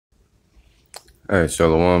All right,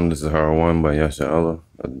 Shalom. This is Hara1 by Yasha Allah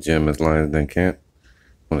of the GMS Lions Den Camp.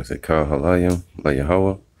 I want to say Kal Halayim, La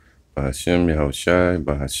Yahweh, by Hashem, Yahweh Shai,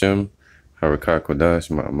 by Hashem, Harakah Kodash,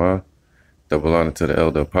 Ma'amah. Double honor to the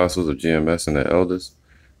elder apostles of GMS and their elders.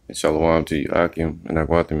 And Shalom to you, Akim, and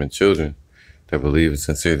Agwatim and children that believe in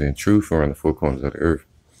sincerity and truth around the four corners of the earth.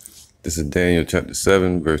 This is Daniel chapter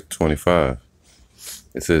 7, verse 25.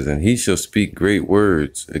 It says, "And he shall speak great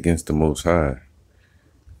words against the Most High,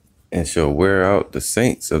 and shall wear out the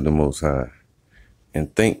saints of the Most High,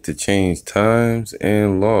 and think to change times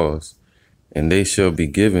and laws, and they shall be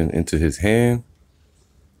given into his hand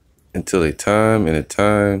until a time and a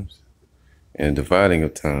times and a dividing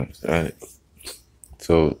of times." All right.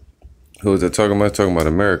 So who is that talking about? Talking about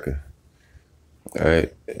America. All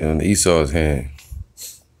right. In Esau's hand.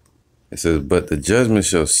 It says, "But the judgment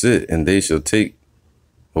shall sit, and they shall take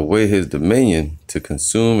away his dominion to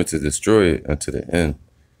consume and to destroy it unto the end."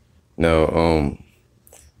 Now,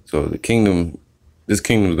 so this kingdom is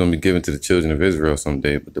going to be given to the children of Israel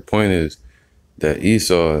someday. But the point is that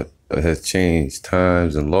Esau has changed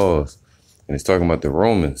times and laws, and it's talking about the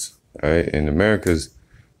Romans, right? And America's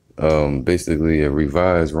basically a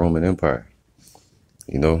revised Roman Empire,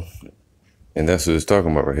 and that's what it's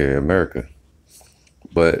talking about right here, America.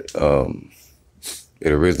 But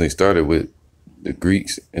it originally started with the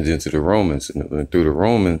Greeks and then to the Romans, and through the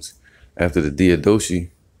Romans, after the Diadochi,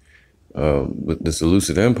 with the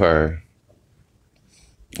Seleucid Empire,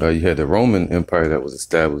 you had the Roman Empire that was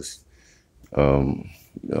established on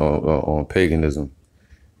paganism,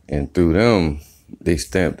 and through them, they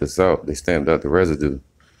stamped us out. They stamped out the residue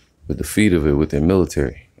with the feet of it with their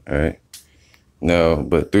military. All right. Now,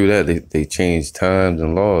 but through that, they changed times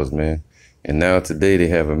and laws, man. And now today they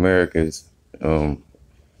have America's going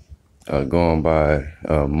by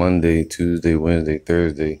Monday, Tuesday, Wednesday,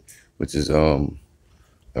 Thursday, which is a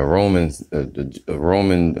Roman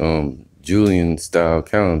Julian style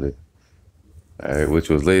calendar, all right, which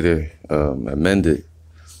was later amended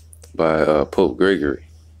by Pope Gregory.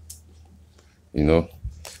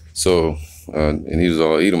 So and he was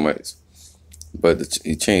all Edomites, but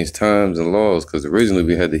he changed times and laws because originally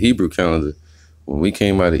we had the Hebrew calendar. When we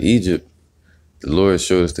came out of Egypt, the Lord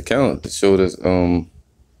showed us the calendar, showed us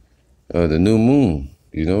the new moon,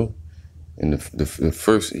 and the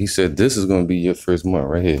first, he said, this is going to be your first month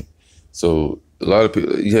right here. So a lot of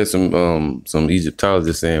people, you had some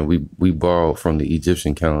Egyptologists saying we borrowed from the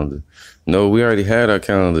Egyptian calendar. No, we already had our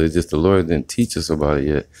calendar. It's just the Lord didn't teach us about it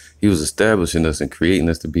yet. He was establishing us and creating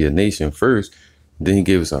us to be a nation first. Then he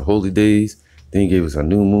gave us our holy days. Then he gave us our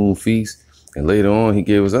new moon feast. And later on, he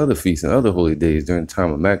gave us other feasts and other holy days during the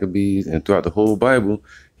time of Maccabees. And throughout the whole Bible,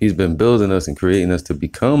 he's been building us and creating us to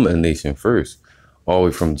become a nation first, all the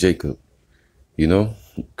way from Jacob,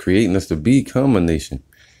 creating us to become a nation.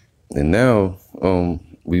 And now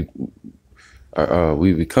we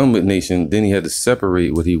become a nation. Then he had to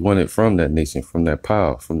separate what he wanted from that nation, from that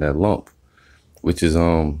pile, from that lump, which is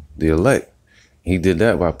the elect. He did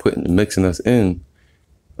that by mixing us in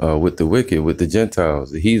with the wicked, with the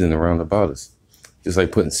Gentiles, the heathen around about us. Just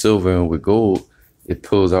like putting silver in with gold, it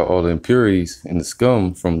pulls out all the impurities and the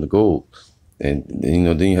scum from the gold. And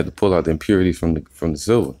then you have to pull out the impurities from the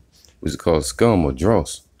silver, which is called scum or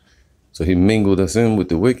dross. So he mingled us in with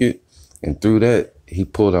the wicked, and through that, he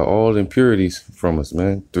pulled out all the impurities from us,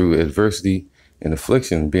 man, through adversity and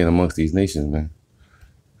affliction being amongst these nations, man.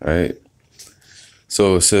 All right.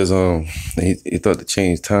 So it says, he thought to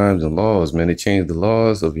change times and laws, man. They changed the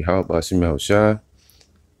laws of Yahweh Bashim Yahweh Shai,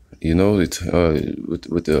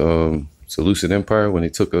 with the Seleucid Empire, when they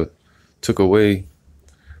took away,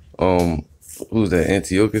 who was that,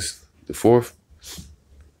 Antiochus the Fourth,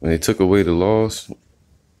 when they took away the laws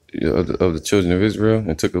of the children of Israel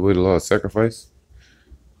and took away the law of sacrifice,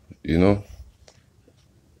 and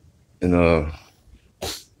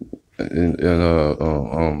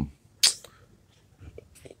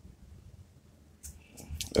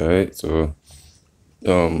all right, so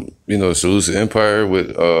the Seleucid Empire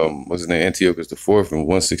with what's his name, Antiochus the Fourth in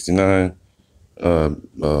 169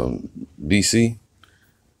 BC.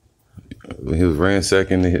 When he was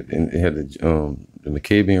ransacking, they had the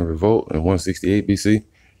Maccabean revolt in 168 BC.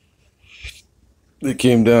 They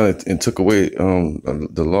came down and took away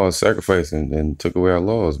the law of sacrifice and took away our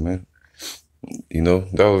laws, man.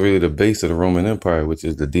 That was really the base of the Roman Empire, which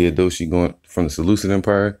is the Diadochi going from the Seleucid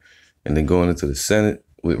Empire and then going into the Senate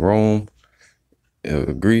with Rome,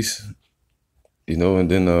 Greece,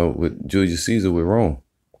 and then with Julius Caesar with Rome,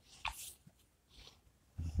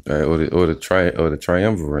 all right, or the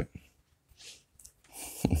triumvirate.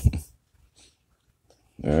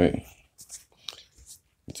 All right.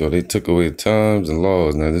 So they took away times and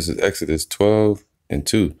laws. Now this is Exodus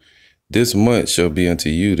 12:2. This month shall be unto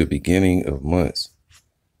you the beginning of months.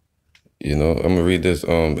 I'm gonna read this.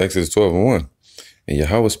 Exodus 12:1. And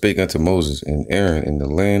Yahweh spake unto Moses and Aaron in the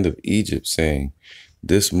land of Egypt, saying,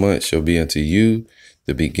 This month shall be unto you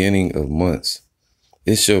the beginning of months.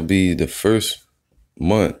 It shall be the first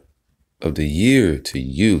month of the year to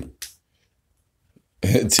you.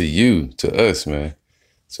 to us, man.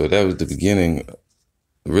 So that was the beginning,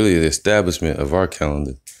 really the establishment of our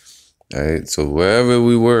calendar. All right. So wherever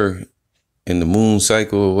we were in the moon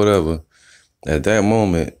cycle or whatever, at that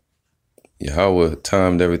moment, Yahweh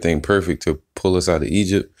timed everything perfect to pull us out of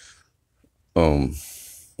Egypt. On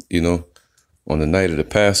the night of the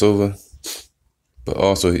Passover. But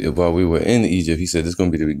also while we were in Egypt, he said, this is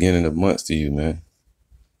going to be the beginning of months to you, man.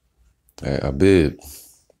 All right, Abib.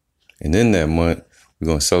 And in that month, we're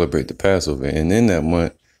going to celebrate the Passover. And in that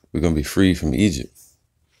month, we're going to be free from Egypt.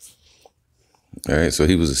 All right, so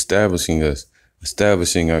he was establishing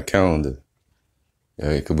our calendar. All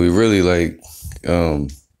right, because we really like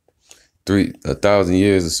 1,000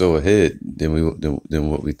 years or so ahead than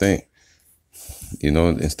what we think.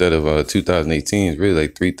 Instead of 2018, it's really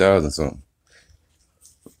like 3,000 something.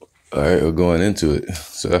 All right, we're going into it.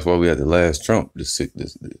 So that's why we had the last trump, from the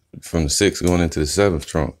 6th going into the 7th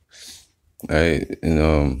trump. All right,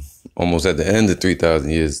 and almost at the end of 3,000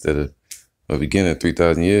 years instead of the beginning of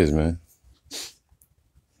 3,000 years, man.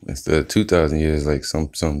 Instead of 2,000 years, like some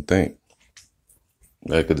think.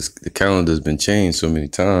 Like the calendar's been changed so many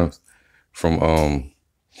times from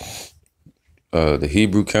the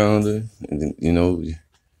Hebrew calendar, and then, of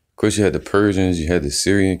course you had the Persians, you had the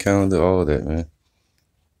Syrian calendar, all of that, man.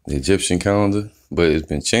 The Egyptian calendar, but it's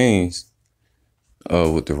been changed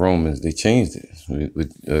with the Romans. They changed it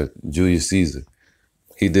with Julius Caesar.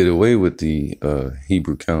 He did away with the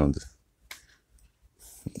Hebrew calendar.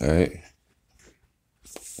 All right,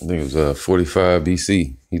 I think it was 45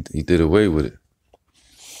 BC. He did away with it.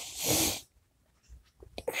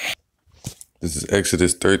 This is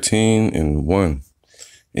Exodus 13:1.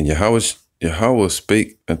 And Yahweh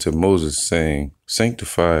spake unto Moses, saying,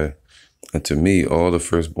 Sanctify unto me all the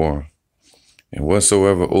firstborn, and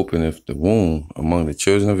whatsoever openeth the womb among the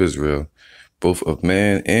children of Israel, both of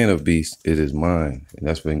man and of beast, it is mine. And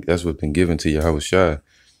that's what's been given to Yahweh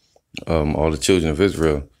all the children of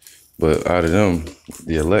Israel. But out of them,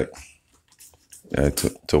 the elect,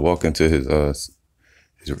 to walk into his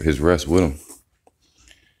rest with him.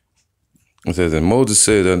 It says, and Moses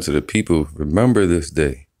said unto the people, Remember this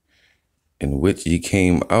day in which ye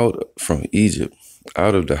came out from Egypt,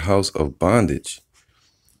 out of the house of bondage.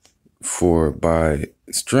 For by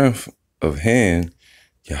strength of hand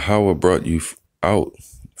Yahweh brought you out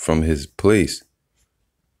from his place.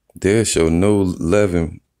 There shall no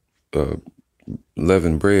leavened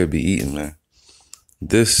bread be eaten, man.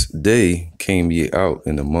 This day came ye out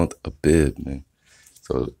in the month of Abib, man.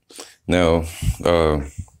 So now,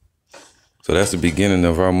 so that's the beginning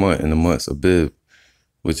of our month in the months of Abib,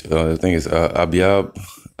 which I think is Abyabah,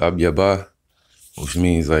 which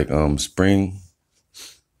means like spring.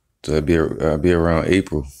 So that'd be around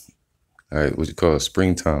April. All right, what you call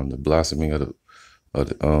springtime, the blossoming of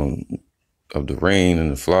the rain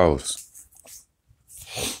and the flowers.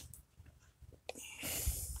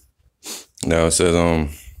 Now it says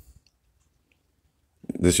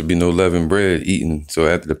there should be no leavened bread eaten. So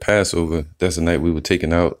after the Passover, that's the night we were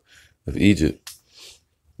taken out of Egypt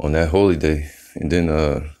on that holy day. And then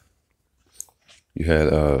you had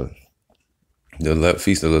the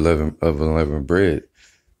feast of unleavened bread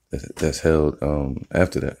that's held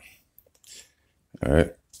after that. All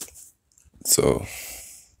right. So,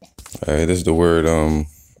 all right, this is the word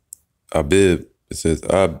Abib. It says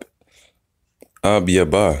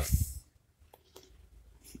Abyabah.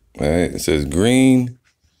 All right. It says green,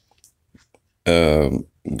 a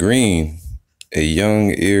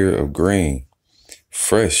young ear of grain,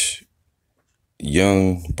 fresh,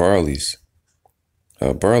 young barley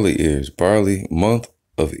ears, barley, month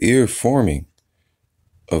of ear forming,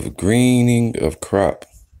 of greening of crop,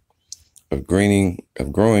 of growing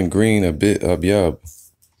green a bit, Abyabah,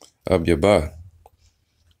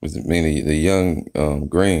 meaning the young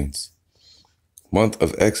grains, month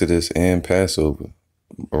of Exodus and Passover,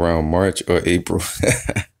 around March or April.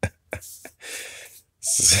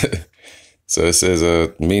 So it says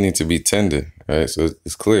meaning to be tender, right? So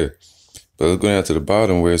it's clear. But let's go down to the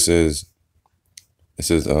bottom where it says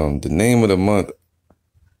the name of the month,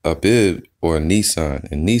 Abib or Nisan.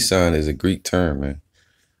 And Nisan is a Greek term, man.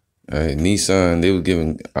 All right, Nisan, they were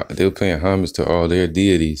paying homage to all their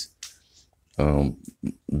deities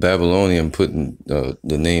Babylonian putting the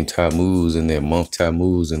name Tammuz in their month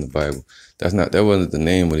Tammuz in the Bible. That wasn't the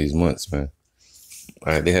name of these months, man.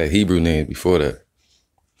 All right, they had Hebrew names before that.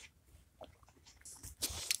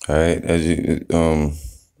 All right, as you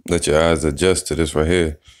let your eyes adjust to this right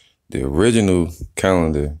here. The original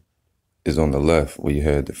calendar is on the left, where you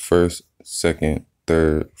had the 1st, 2nd,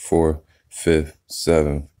 3rd, 4th, 5th,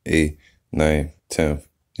 7th, 8th, 9th, 10th,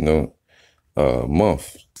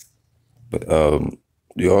 month. But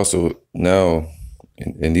you also now,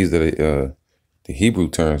 and these are the Hebrew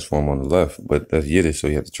terms for them on the left, but that's Yiddish, so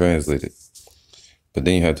you have to translate it. But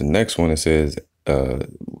then you have the next one that says, the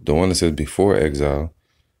one that says before exile,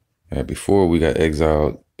 before we got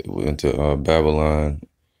exiled into Babylon,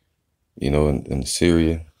 in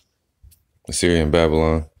Assyria and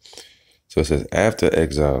Babylon. So it says after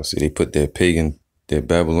exile. See, they put their pagan, their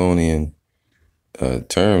Babylonian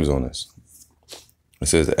terms on us. It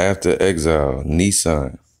says after exile,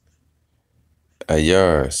 Nisan,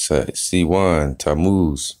 Ayar, Siwan,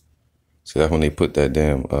 Tammuz. So that's when they put that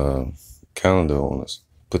damn calendar on us,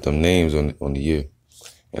 put them names on the year.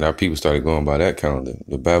 And our people started going by that calendar,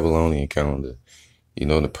 the Babylonian calendar,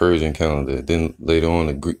 the Persian calendar. Then later on,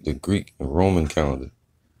 the Greek and Roman calendar,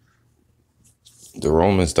 the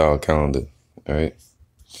Roman style calendar, right?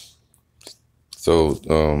 So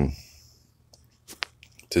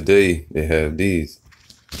today they have these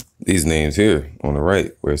names here on the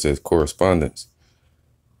right where it says correspondence.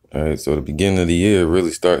 All right, so the beginning of the year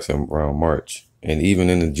really starts around March. And even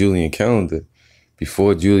in the Julian calendar,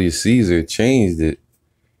 before Julius Caesar changed it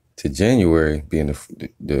to January, being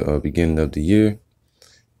the beginning of the year,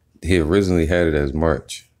 he originally had it as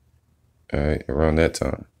March, all right, around that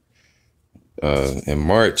time. And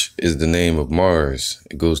March is the name of Mars.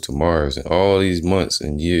 It goes to Mars. And all these months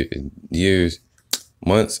and years,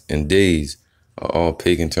 months and days are all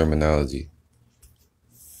pagan terminology.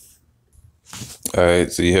 All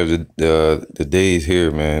right, so you have the days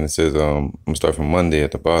here, man. It says I'm gonna start from Monday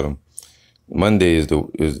at the bottom. Monday is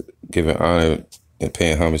giving honor and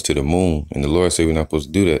paying homage to the moon, and the Lord said we're not supposed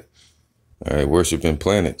to do that. All right, worshiping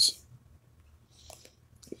planets.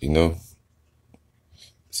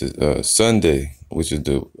 This is Sunday, which is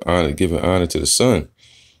giving honor to the sun.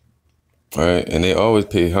 All right, and they always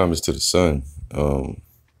pay homage to the sun in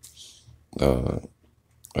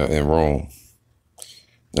Rome.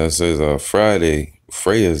 Now it says Friday,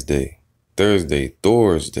 Freya's Day. Thursday,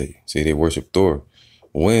 Thor's Day. See, they worship Thor.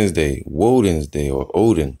 Wednesday, Woden's Day or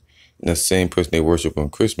Odin. And that's the same person they worship on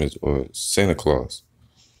Christmas or Santa Claus.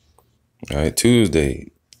 All right,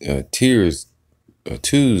 Tuesday,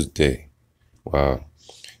 Tuesday. Wow.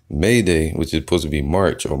 May Day, which is supposed to be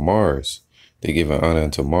March or Mars. They give an honor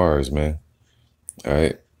to Mars, man. All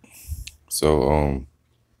right. So,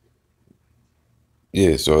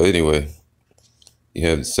 so anyway, you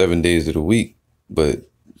have 7 days of the week, but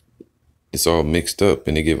it's all mixed up,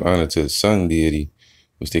 and they give honor to the sun deity,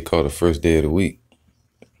 which they call the first day of the week.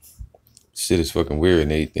 Shit is fucking weird,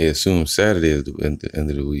 and they assume Saturday is the end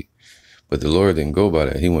of the week. But the Lord didn't go by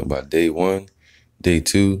that. He went by day 1, day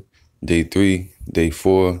 2, day 3, day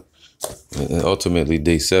 4, and ultimately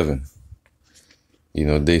day 7.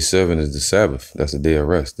 Day 7 is the Sabbath. That's the day of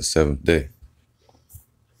rest, the 7th day.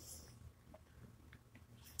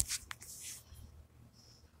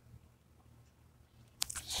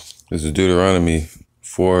 This is Deuteronomy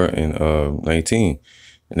 4 and 19.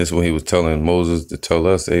 And this is when he was telling Moses to tell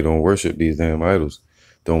us, hey, don't worship these damn idols.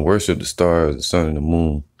 Don't worship the stars, the sun, and the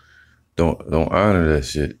moon. Don't honor that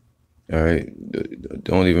shit. All right.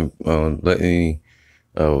 Don't even let any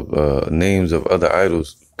names of other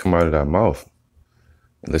idols come out of thy mouth,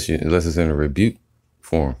 unless it's in a rebuke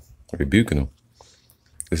form, rebuking them.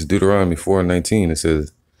 This is Deuteronomy 4 and 19. It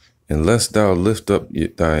says, unless thou lift up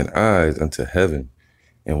thine eyes unto heaven,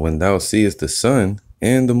 and when thou seest the sun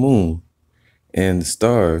and the moon and the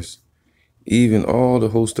stars, even all the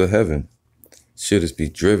host of heaven, shouldest be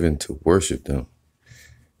driven to worship them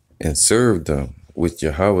and serve them, which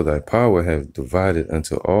Yahweh thy power have divided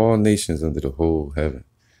unto all nations under the whole heaven.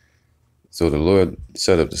 So the Lord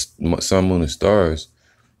set up the sun, moon, and stars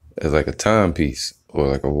as like a timepiece, or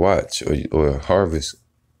like a watch, or a harvest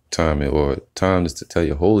time, or time just to tell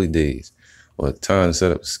you holy days, or a time to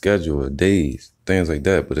set up a schedule of days, things like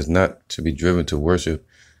that. But it's not to be driven to worship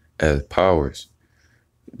as powers.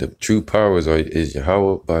 The true powers is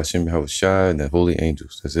Yahweh, Ba'ashem Yahweh Shai, and the holy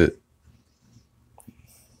angels. That's it.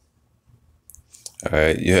 All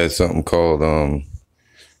right, you had something called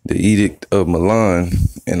the Edict of Milan,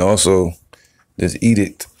 and also this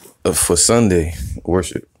edict for Sunday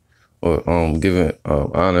worship, or giving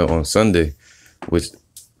honor on Sunday, which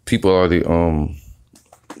people already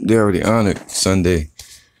they already honored Sunday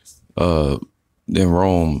in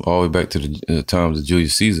Rome all the way back to the times of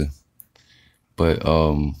Julius Caesar. But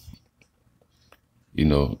you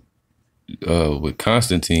know, with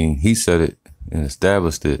Constantine, he set it and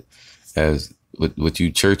established it as what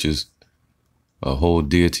you churches hold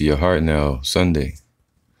dear to your heart now, Sunday.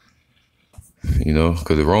 You know,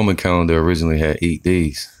 because the Roman calendar originally had 8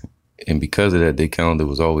 days. And because of that, their calendar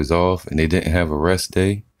was always off, and they didn't have a rest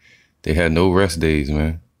day. They had no rest days,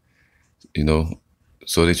 man. You know,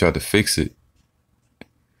 so they tried to fix it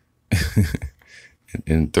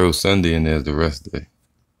and throw Sunday in there as the rest day.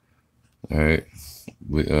 All right.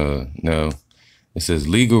 Now, it says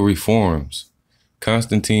legal reforms.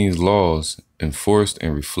 Constantine's laws enforced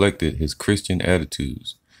and reflected his Christian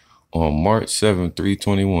attitudes. On March 7,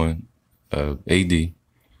 321 AD,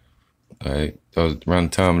 all right, that was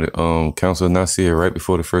around the time of the Council of Nicaea, right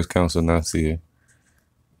before the first Council of Nicaea.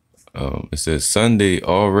 It says Sunday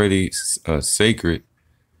already sacred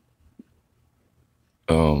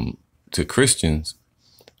to Christians,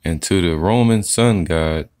 and to the Roman sun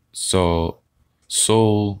god Sol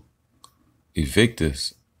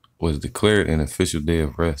Invictus was declared an official day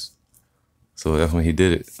of rest. So that's when he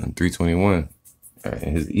did it in 321, right,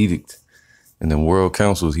 in his edict. And then world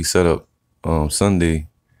councils, he set up Sunday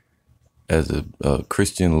as a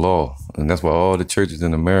Christian law. And that's why all the churches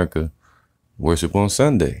in America worship on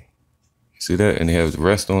Sunday. You see that? And they have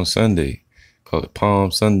rest on Sunday. Call it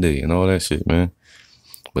Palm Sunday and all that shit, man.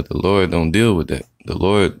 But the Lord don't deal with that. The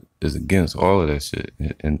Lord is against all of that shit.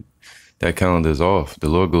 And that calendar is off. The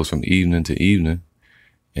Lord goes from evening to evening,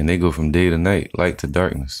 and they go from day to night, light to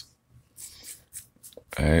darkness.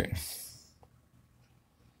 All right.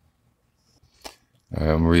 All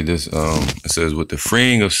right, I'm gonna read this. It says, with the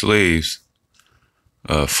freeing of slaves,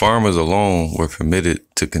 farmers alone were permitted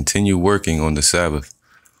to continue working on the Sabbath.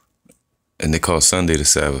 And they call Sunday the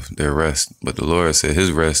Sabbath, their rest. But the Lord said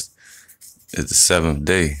his rest is the seventh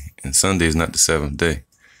day, and Sunday is not the seventh day.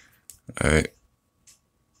 All right.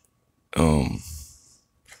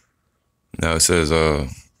 Now it says,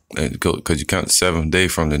 because you count the seventh day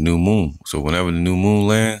from the new moon. So whenever the new moon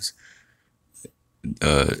lands,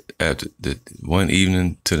 after the one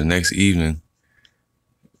evening to the next evening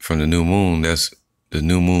from the new moon, that's the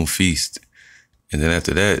new moon feast. And then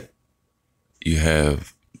after that, you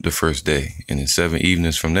have the first day. And then 7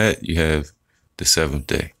 evenings from that, you have the 7th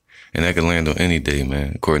day. And that can land on any day,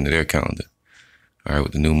 man, according to their calendar. All right,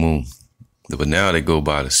 with the new moon. But now they go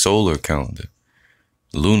by the solar calendar,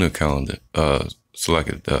 lunar calendar. So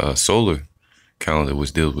like a solar calendar,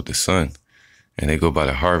 which deals with the sun. And they go by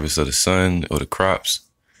the harvest of the sun or the crops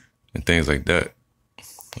and things like that.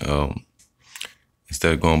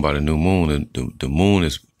 Instead of going by the new moon, the moon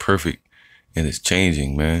is perfect and it's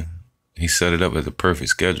changing, man. He set it up as a perfect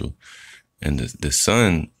schedule. And the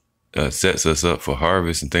sun sets us up for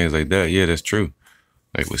harvest and things like that. Yeah, that's true.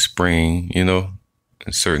 Like with spring, you know,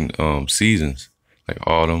 and certain seasons, like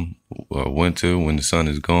autumn, winter, when the sun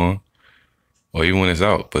is gone, or even when it's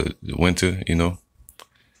out, but the winter, you know.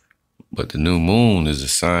 But the new moon is a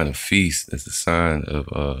sign of feast. It's a sign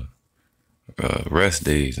of rest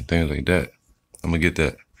days and things like that. I'm going to get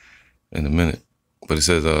that in a minute. But it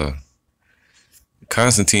says,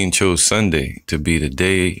 Constantine chose Sunday to be the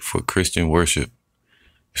day for Christian worship.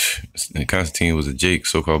 And Constantine was a Jake,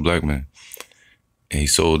 so-called black man. And he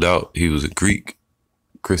sold out. He was a Greek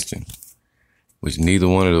Christian, which neither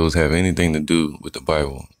one of those have anything to do with the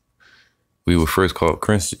Bible. We were first called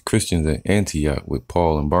Christians at Antioch with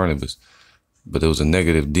Paul and Barnabas, but there was a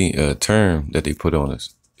negative term that they put on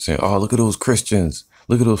us, saying, oh, look at those Christians.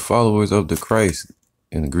 Look at those followers of the Christ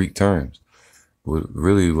in the Greek terms. What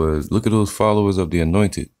really was, look at those followers of the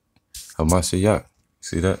anointed, Hamashiach.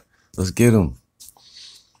 See that? Let's get them.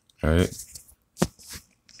 All right.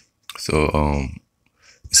 So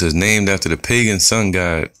it says, named after the pagan sun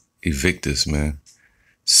god Invictus, man.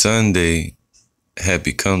 Sunday had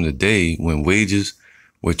become the day when wages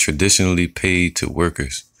were traditionally paid to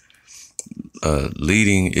workers,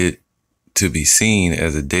 leading it to be seen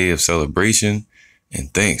as a day of celebration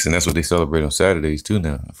and thanks. And that's what they celebrate on Saturdays too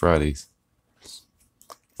now, Fridays.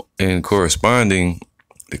 And corresponding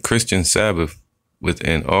the Christian Sabbath with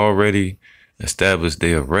an already established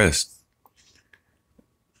day of rest,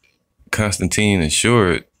 Constantine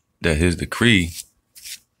ensured that his decree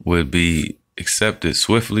would be accepted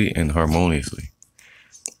swiftly and harmoniously.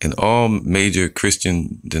 In all major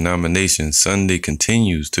Christian denominations, Sunday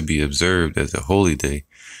continues to be observed as a holy day,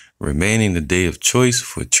 remaining the day of choice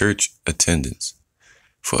for church attendance.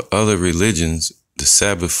 For other religions, the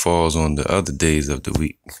Sabbath falls on the other days of the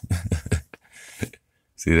week.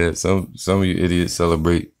 See that? Some of you idiots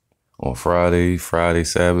celebrate on Friday,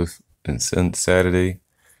 Sabbath, and Saturday,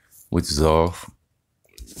 which is off.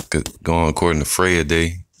 Going according to Freya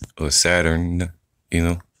Day or Saturn, you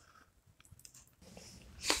know.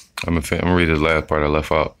 I'm gonna read the last part I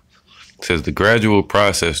left out. It says the gradual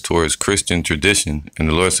process towards Christian tradition, and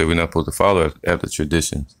the Lord said we're not supposed to follow after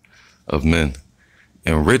traditions of men.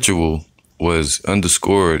 And ritual was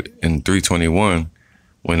underscored in 321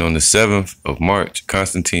 when on the 7th of March,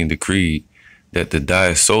 Constantine decreed that the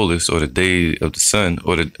Dies Solis, or the day of the sun,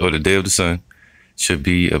 or the day of the sun, should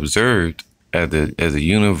be observed as a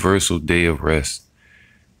universal day of rest.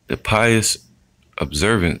 The pious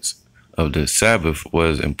observance of the Sabbath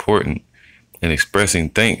was important in expressing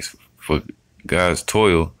thanks for God's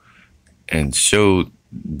toil and showed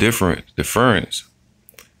deference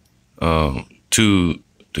to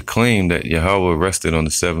the claim that Yahweh rested on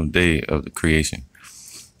the 7th day of the creation.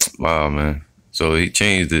 Wow, man. So he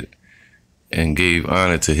changed it and gave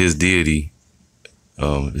honor to his deity,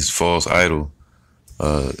 his false idol,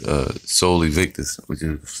 Sol Invictus, which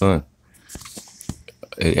is the sun.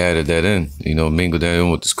 It added that in, mingled that in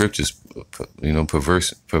with the scriptures,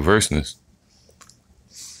 perverseness.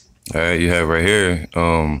 All right, you have right here,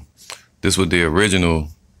 this was the original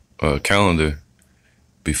calendar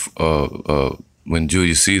before, when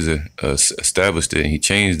Julius Caesar established it, and he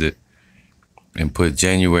changed it and put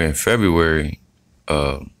January and February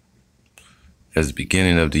as the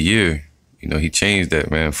beginning of the year. He changed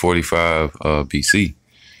that, man, 45 BC.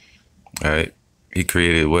 All right. He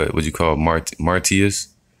created what you call Martius,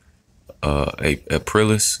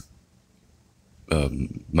 Aprilis,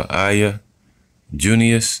 Maia,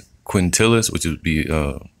 Junius, Quintilis, which would be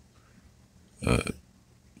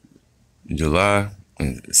July,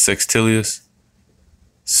 and Sextilius,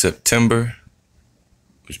 September,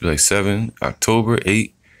 which would be like 7, October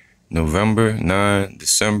 8, November 9,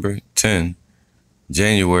 December 10,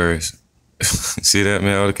 January. See that,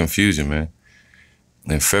 man? All the confusion, man.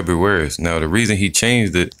 And February. Now, the reason he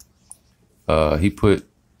changed it, he put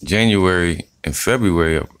January and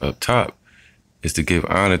February up top, is to give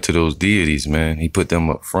honor to those deities, man. He put them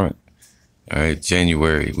up front. All right,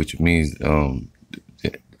 January, which means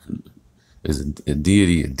is a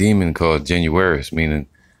deity, a demon called Januaris, meaning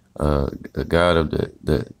a god of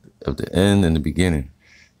the end and the beginning,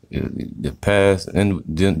 the past, and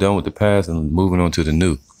done with the past and moving on to the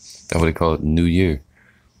new. That's what they call it, the new year.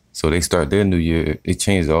 So they start their new year. It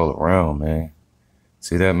changed all around, man.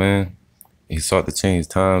 See that, man? He sought to change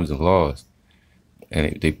times and laws.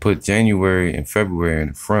 And they put January and February in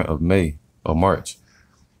the front of May or March.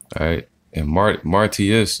 All right. And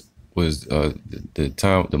Martius was the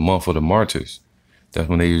month of the martyrs. That's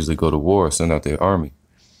when they usually go to war, send out their army.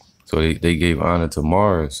 So they gave honor to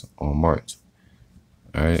Mars on March.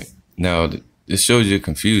 All right. Now, this shows you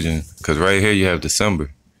confusion, because right here you have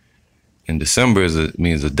December. And December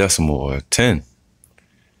means a decimal or a 10.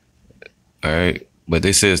 All right. But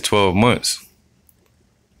they say it's 12 months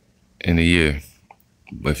in a year.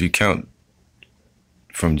 But if you count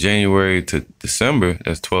from January to December,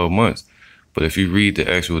 that's 12 months. But if you read the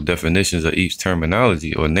actual definitions of each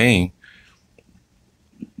terminology or name,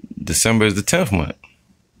 December is the 10th month.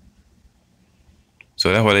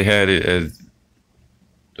 So that's why they had it as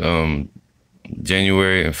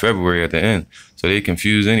January and February at the end. So they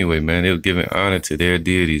confused anyway, man. They were giving honor to their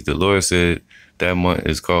deities. The Lord said that month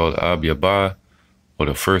is called Ab Yabah, or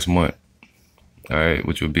the first month, all right,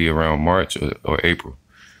 which would be around March or April.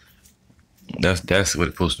 That's what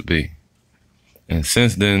it's supposed to be. And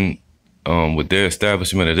since then, with their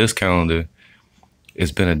establishment of this calendar,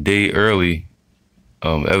 it's been a day early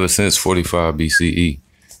ever since 45 BCE.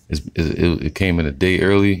 It came in a day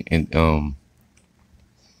early, and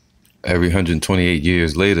every 128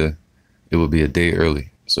 years later, it will be a day early.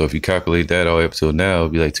 So if you calculate that all up till now, it'll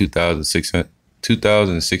be like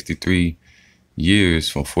 2,063 years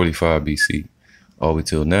from 45 BC all the way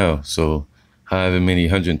till now. So however many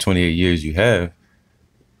 128 years you have,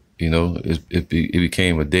 it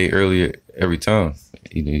became a day earlier every time.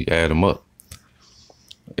 You add them up.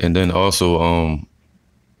 And then also,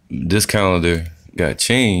 this calendar got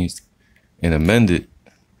changed and amended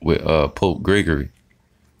with Pope Gregory.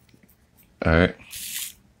 All right,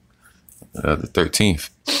 the 13th,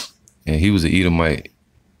 and he was an Edomite,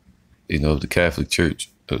 of the Catholic Church,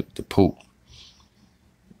 the Pope.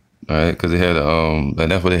 All right, because they had and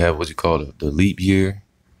that's what they have. What you call the leap year.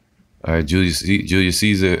 All right, Julius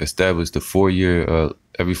Caesar established the 4-year.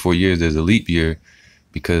 Every 4 years there's a leap year,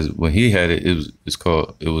 because when he had it, it was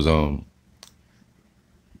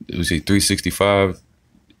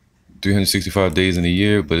 365 days in a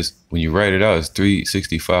year, but when you write it out, it's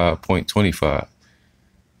 365.25. All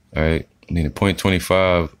right. meaning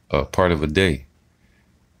 0.25 part of a day.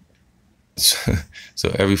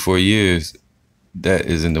 So every 4 years, that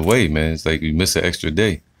is in the way, man. It's like you miss an extra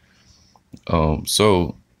day.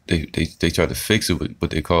 So they try to fix it with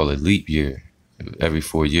what they call a leap year every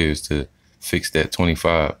 4 years to fix that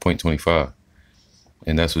 0.25.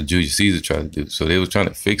 And that's what Julius Caesar tried to do. So they was trying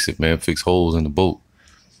to fix it, man, fix holes in the boat.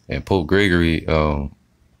 And Pope Gregory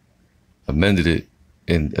amended it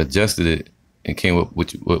and adjusted it and came up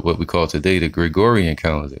with what we call today the Gregorian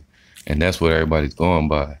calendar. And that's what everybody's going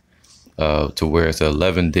by, to where it's an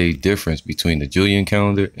 11-day difference between the Julian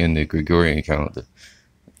calendar and the Gregorian calendar.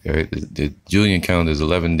 Right? The Julian calendar is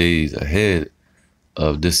 11 days ahead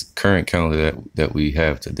of this current calendar that we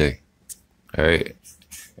have today. All right.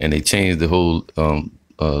 And they changed the whole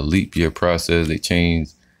leap year process. They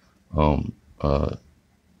changed the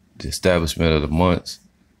establishment of the months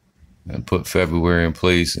and put February in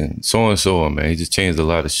place and so on, man. He just changed a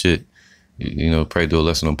lot of shit. You know, probably do a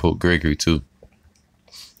lesson on Pope Gregory too.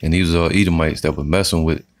 And these were all Edomites that were messing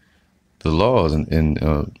with the laws, and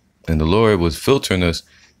the Lord was filtering us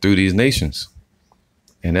through these nations.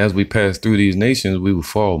 And as we passed through these nations, we would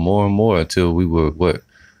fall more and more until we were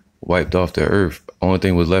wiped off the earth. Only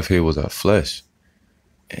thing was left here was our flesh.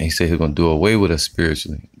 And he said he's going to do away with us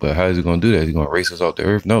spiritually. But how is he going to do that? He's going to erase us off the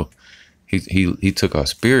earth? No. He took our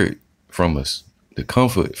spirit from us, the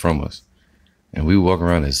comfort from us. And we walk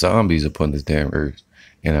around as zombies upon this damn earth.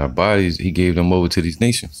 And our bodies, he gave them over to these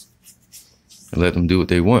nations and let them do what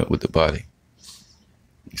they want with the body.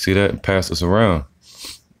 You see that? And pass us around.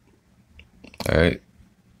 All right.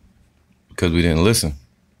 Because we didn't listen.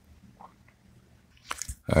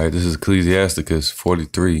 All right. This is Ecclesiasticus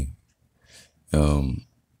 43. And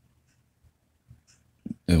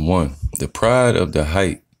 1. The pride of the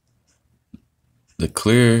height, the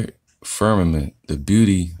clear firmament, the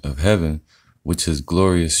beauty of heaven, which is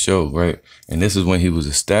glorious show, right? And this is when he was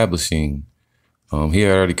establishing, he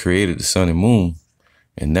had already created the sun and moon,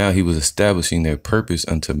 and now he was establishing their purpose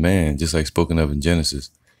unto man, just like spoken of in Genesis,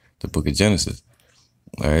 the book of Genesis.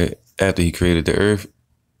 All right. After he created the earth,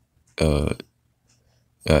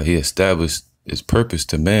 he established his purpose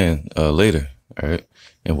to man later, all right,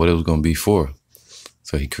 and what it was going to be for.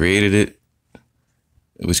 So he created it.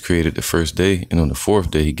 It was created the first day, and on the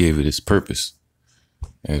 4th day, he gave it its purpose.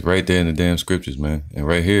 And it's right there in the damn scriptures, man. And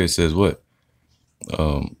right here it says what?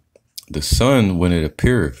 The sun, when it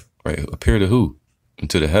appeareth, right? Appear to who?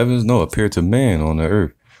 Into the heavens? No, appear to man on the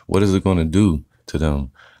earth. What is it going to do to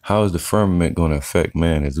them? How is the firmament going to affect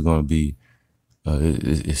man? Is it going to be,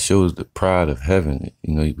 it shows the pride of heaven.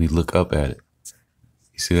 You know, we look up at it.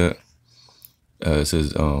 You see that? It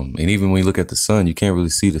says, and even when you look at the sun, you can't really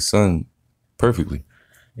see the sun perfectly.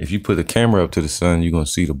 If you put a camera up to the sun, you're going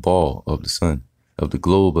to see the ball of the sun, of the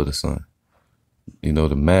globe of the sun, you know,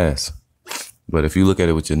 the mass. But if you look at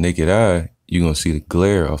it with your naked eye, you're going to see the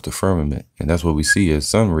glare off the firmament. And that's what we see as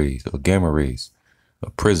sun rays or gamma rays or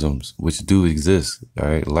prisms, which do exist, all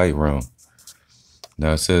right, light realm.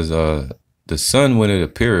 Now it says, the sun, when it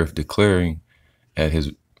appeareth, declaring at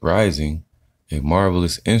his rising, a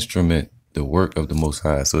marvelous instrument, the work of the Most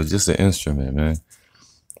High. So it's just an instrument, man.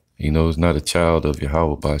 You know, it's not a child of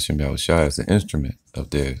Yahweh, Ba'ashem Yahushua. It's an instrument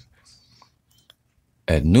of theirs.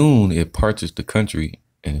 At noon, it parches the country,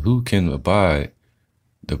 and who can abide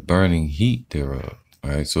the burning heat thereof?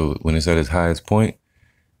 All right. So when it's at its highest point,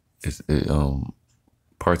 it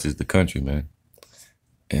parches the country, man.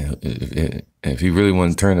 And if he really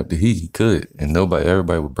wanted to turn up the heat, he could, and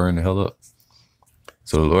everybody would burn the hell up.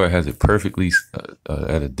 So the Lord has it perfectly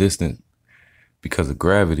at a distance because of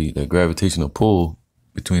gravity, that gravitational pull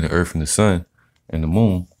between the earth and the sun and the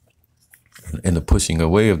moon, and the pushing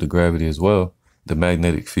away of the gravity as well. The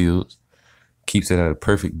magnetic fields keeps it at a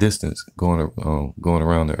perfect distance going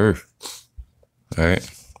around the earth, all right,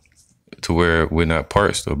 to where we're not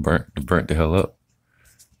parched or burnt the hell up.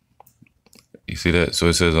 You see that? So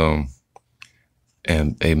it says,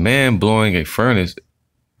 and a man blowing a furnace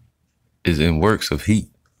is in works of heat,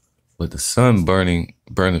 but the sun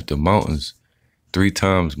burneth the mountains 3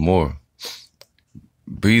 times more,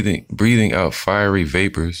 breathing out fiery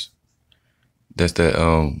vapors. That's that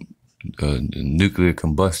nuclear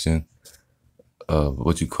combustion of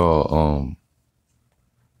what you call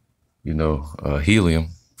helium.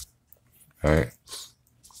 All right.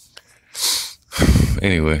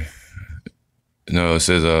 Anyway, no, it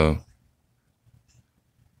says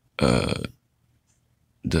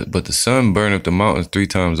but the sun burneth the mountains 3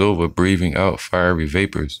 times over, breathing out fiery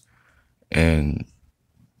vapors, and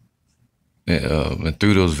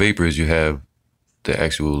through those vapors you have the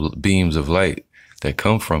actual beams of light that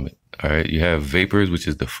come from it. All right, you have vapors, which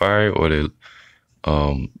is the fire or the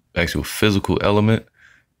actual physical element.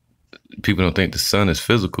 People don't think the sun is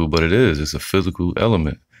physical, but it is. It's a physical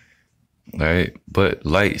element, right? But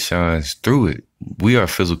light shines through it. We are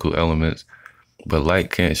physical elements, but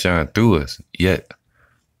light can't shine through us yet.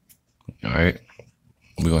 All right,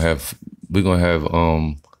 we're gonna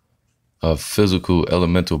have physical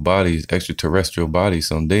elemental bodies, extraterrestrial bodies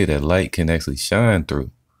someday that light can actually shine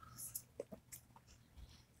through.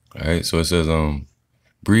 All right, so it says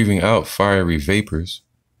breathing out fiery vapors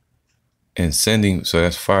and sending, so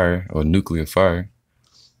that's fire or nuclear fire,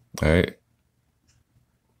 all right,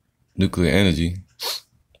 nuclear energy,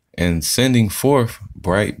 and sending forth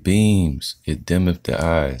bright beams. It dimmeth the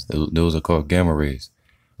eyes. Those are called gamma rays,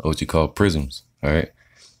 or what you call prisms, all right?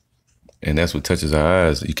 And that's what touches our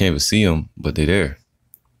eyes. You can't even see them, but they're there.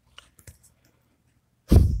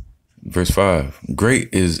 Verse 5,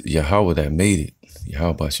 great is Yahweh that made it.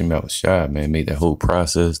 Yahweh B'Shem Yahushua, man, made that whole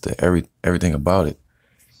process, everything about it.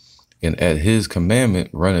 And at his commandment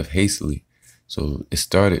runneth hastily. So it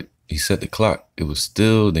started, he set the clock. It was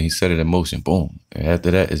still, then he set it in motion, boom. And after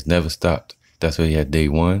that, it's never stopped. That's why he had day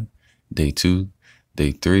 1, day 2,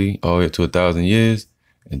 day 3, all the way up to 1,000 years.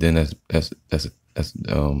 And then that's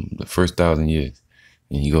the first 1,000 years.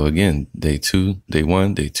 And you go again, day 2, day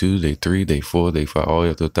 1, day 2, day 3, day 4, day 5, all the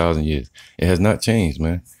way up to 1,000 years. It has not changed,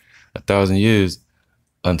 man. 1,000 years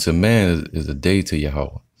unto man is a day to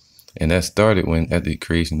Yahweh. And that started at the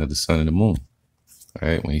creation of the sun and the moon. All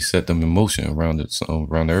right, when he set them in motion around the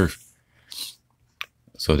earth.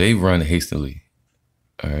 So they run hastily.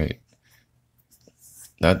 All right.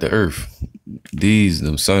 Not the earth. The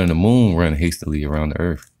sun and the moon run hastily around the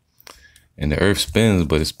earth. And the earth spins,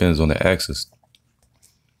 but it spins on the axis.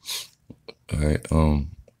 All right.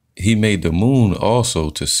 He made the moon also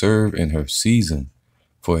to serve in her season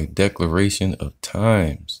for a declaration of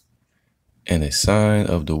times and a sign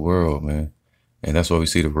of the world, man. And that's why we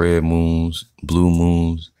see the red moons, blue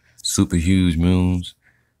moons, super huge moons,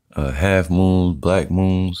 half moons, black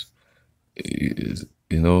moons,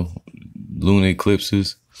 lunar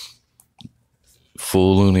eclipses,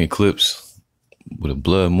 full lunar eclipse with a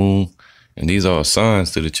blood moon. And these are signs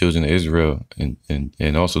to the children of Israel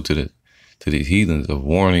and also to the heathens of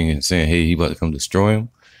warning and saying, hey, he about to come destroy them.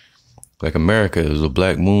 Like America, there's a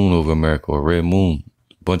black moon over America, or a red moon,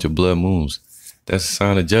 a bunch of blood moons. That's a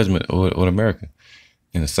sign of judgment on America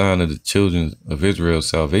and a sign of the children of Israel's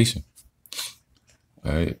salvation.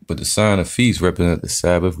 All right. But the sign of feast represents the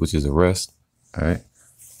Sabbath, which is a rest. All right.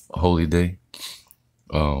 A holy day.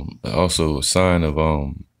 Also a sign of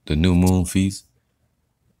the new moon feast.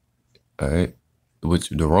 All right. Which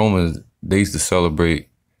the Romans, they used to celebrate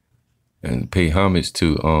and pay homage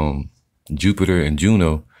to Jupiter and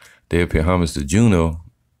Juno. They pay homage to Juno,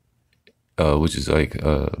 which is like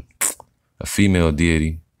a female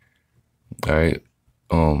deity. All right.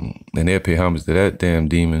 And they pay homage to that damn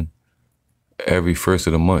demon every first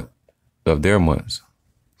of the month of their months.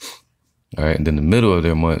 All right. And then the middle of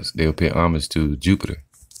their months, they'll pay homage to Jupiter.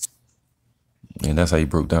 And that's how he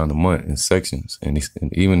broke down the month in sections. And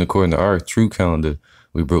even according to our true calendar,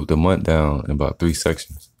 we broke the month down in about 3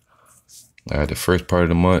 sections. All right. The first part of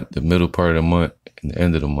the month, the middle part of the month, and the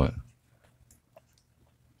end of the month.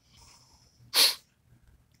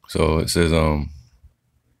 So it says,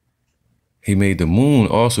 he made the moon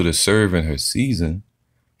also to serve in her season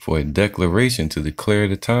for a declaration to declare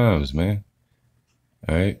the times, man.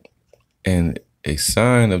 All right. And a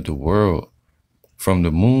sign of the world. From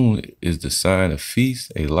the moon is the sign of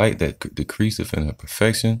feast, a light that decreaseth in her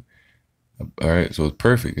perfection. All right. So it's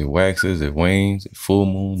perfect. It waxes, it wanes, full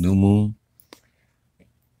moon, new moon.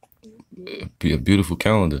 Be a beautiful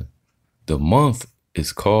calendar. The month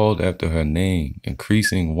is called after her name,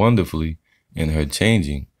 increasing wonderfully in her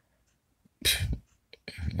changing.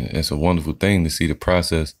 It's a wonderful thing to see the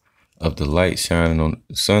process of the light shining on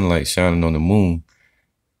sunlight shining on the moon,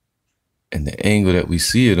 and the angle that we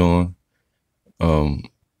see it on.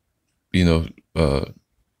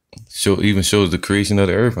 Shows the creation of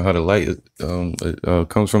the earth and how the light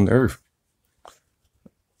comes from the earth.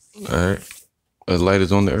 All right, the light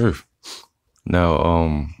is on the earth.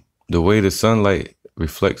 Now, the way the sunlight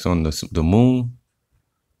reflects on the moon,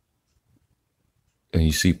 and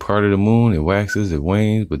you see part of the moon, it waxes, it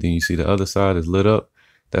wanes, but then you see the other side is lit up.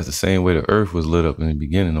 That's the same way the earth was lit up in the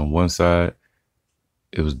beginning. On one side,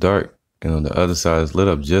 it was dark, and on the other side, it's lit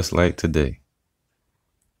up just like today.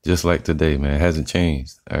 Just like today, man. It hasn't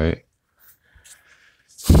changed. All right.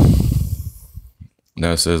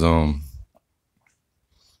 Now it says,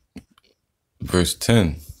 verse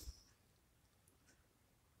 10.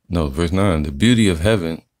 No, verse 9. The beauty of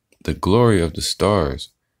heaven, the glory of the stars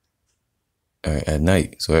at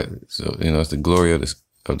night. So it's the glory of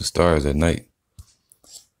of the stars at night.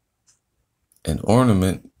 An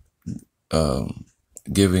ornament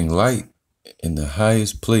giving light in the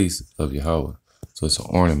highest place of Yahweh. So it's an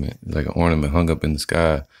ornament, like an ornament hung up in the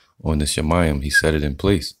sky on the Shemayim. He set it in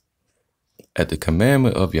place. At the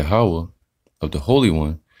commandment of Yahweh, of the Holy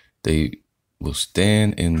One, they will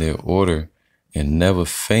stand in their order and never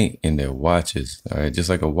faint in their watches. All right, just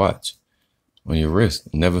like a watch on your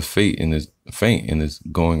wrist, never faint in this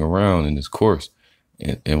going around in this course,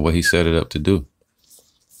 and what he set it up to do.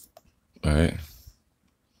 All right.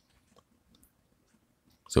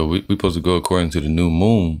 So we supposed to go according to the new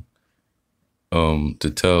moon, to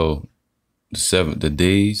tell the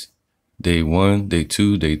days, day 1, day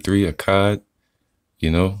 2, day 3, Akkad,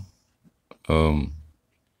 you know. All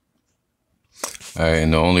right,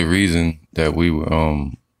 and the only reason that we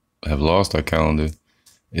have lost our calendar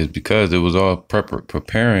is because it was all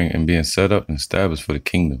preparing and being set up and established for the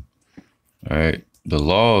kingdom. All right, the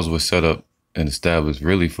laws were set up and established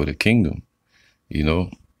really for the kingdom, you know,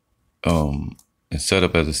 and set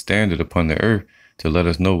up as a standard upon the earth to let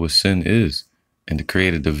us know what sin is, and to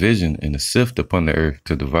create a division and a sift upon the earth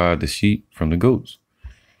to divide the sheep from the goats,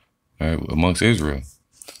 all right, amongst Israel.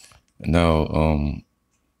 Now,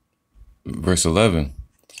 verse 11,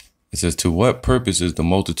 it says, "To what purpose is the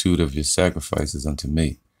multitude of your sacrifices unto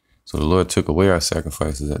me?" So the Lord took away our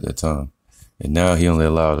sacrifices at that time, and now he only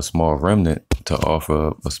allowed a small remnant to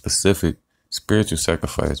offer a specific spiritual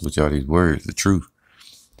sacrifice, which are these words, the truth.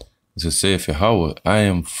 It says, "Saith Yahweh, I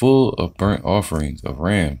am full of burnt offerings of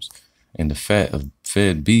rams and the fat of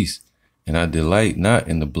fed beasts, and I delight not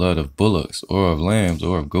in the blood of bullocks or of lambs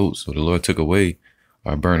or of goats." So the Lord took away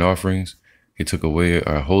our burnt offerings. He took away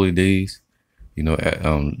our holy days. You know,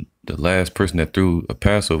 the last person that threw a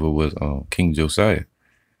Passover was King Josiah.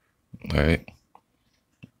 All right.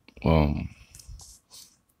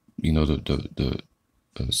 You know, the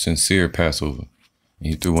sincere Passover. And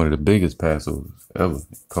he threw one of the biggest Passovers ever.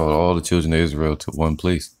 He called all the children of Israel to one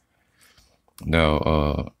place.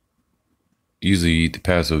 Now, usually you eat the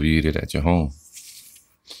Passover, you eat it at your home.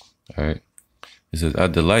 All right. It says, "I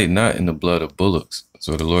delight not in the blood of bullocks."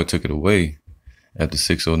 So the Lord took it away after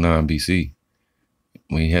 609 BC,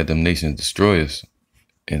 when he had them nations destroy us,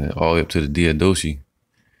 and all the way up to the Diadoshi,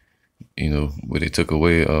 you know, where they took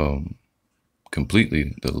away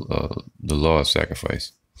completely the law of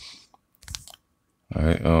sacrifice. All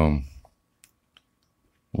right.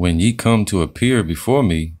 "When ye come to appear before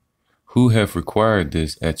me, who have required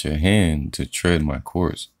this at your hand to tread my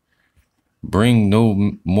courts? Bring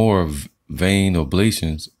no more vain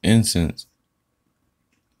oblations. Incense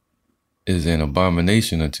is an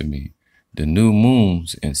abomination unto me. The new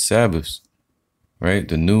moons and Sabbaths," right?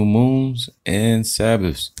 The new moons and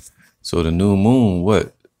Sabbaths. So the new moon,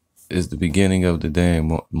 what is the beginning of the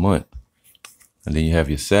damn month? And then you have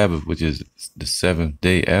your Sabbath, which is the 7th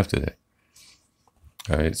day after that.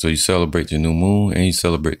 All right. So you celebrate your new moon and you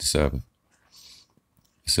celebrate the Sabbath.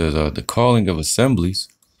 It says, "The calling of assemblies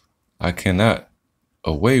I cannot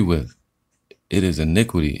away with. It is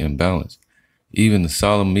iniquity and balance. Even the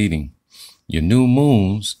solemn meeting, your new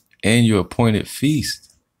moons and your appointed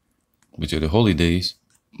feast, which are the holy days,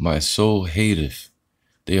 my soul hateth.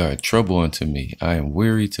 They are a trouble unto me. I am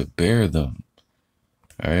weary to bear them."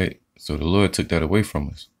 All right. So the Lord took that away from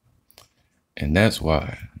us. And that's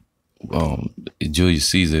why Julius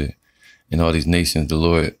Caesar and all these nations, the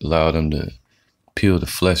Lord allowed them to peel the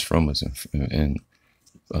flesh from us and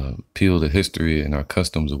peel the history and our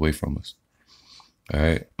customs away from us. All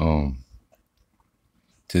right.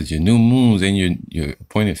 Says, "Your new moons and your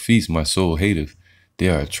appointed feasts, my soul hateth. They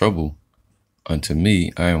are a trouble unto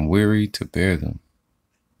me. I am weary to bear them."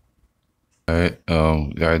 All right.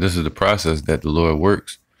 All right. This is the process that the Lord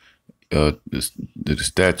works. The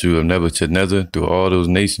statue of Nebuchadnezzar through all those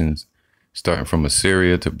nations, starting from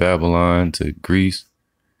Assyria to Babylon to Greece,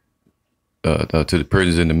 to the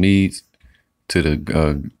Persians and the Medes, to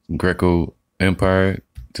the Greco Empire,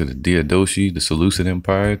 to the Diadoshi, the Seleucid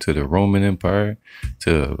Empire, to the Roman Empire,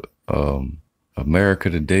 to America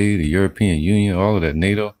today, the European Union, all of that,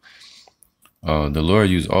 NATO. The Lord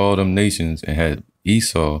used all them nations and had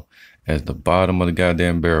Esau as the bottom of the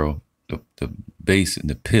goddamn barrel, the base in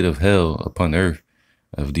the pit of hell upon earth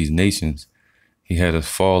of these nations. He had us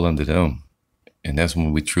fall under them. And that's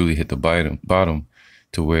when we truly hit the bottom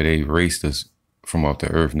to where they erased us from off the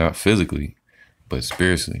earth, not physically, but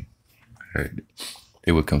spiritually. Right?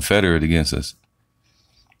 They were confederate against us.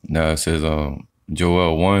 Now it says,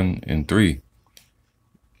 Joel 1:3.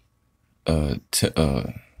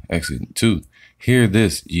 Actually 2. "Hear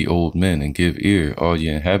this, ye old men, and give ear, all ye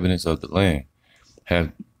inhabitants of the land.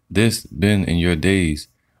 Have this been in your days,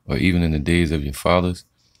 or even in the days of your fathers,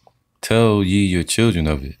 Tell ye your children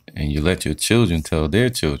of it, and you let your children tell their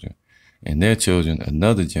children, and their children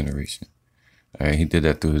another generation. All right, he did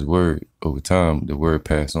that through his word. Over time, the word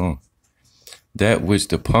passed on. That which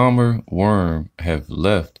the palmer worm have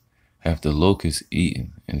left, have the locust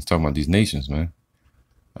eaten. And it's talking about these nations, man.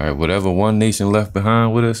 All right, whatever one nation left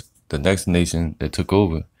behind with us, the next nation that took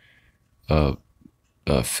over,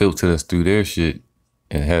 filtered us through their shit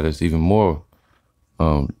and had us even more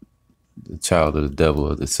the child of the devil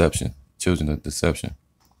of deception, children of deception.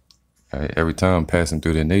 All right, every time passing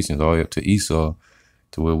through their nations, all the way up to Esau,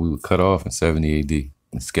 to where we were cut off in 70 AD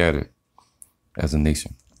and scattered as a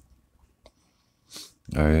nation.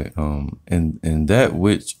 All right, and that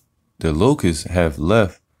which the locusts have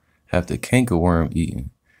left, have the cankerworm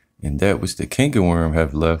eaten, and that which the cankerworm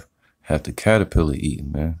have left, have the caterpillar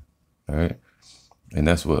eaten, man. All right, and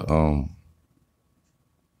that's what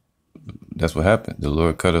happened. The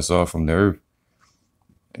Lord cut us off from the earth,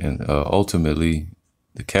 and ultimately,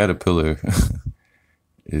 the caterpillar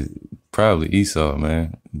is probably Esau,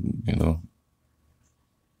 man. You know,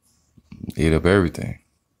 ate up everything.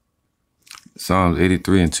 Psalms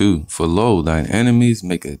 83:2. For lo, thine enemies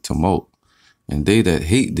make a tumult, and they that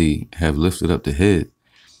hate thee have lifted up the head.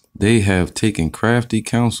 They have taken crafty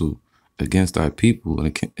counsel against thy people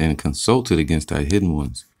and consulted against thy hidden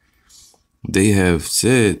ones. They have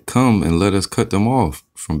said, come and let us cut them off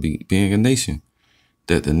from being a nation,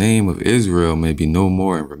 that the name of Israel may be no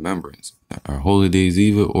more in remembrance, our holy days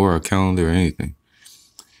either, or our calendar or anything.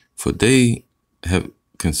 For they have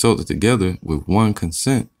consulted together with one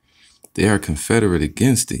consent. They are confederate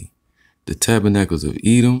against thee. The tabernacles of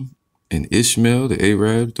Edom and Ishmael, the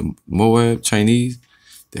Arabs, the Moab, Chinese,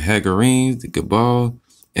 the Hagarenes, the Gebal,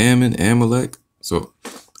 Ammon, Amalek. So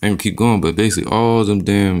I ain't gonna keep going, but basically all them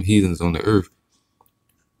damn heathens on the earth,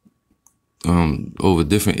 over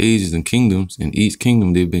different ages and kingdoms, in each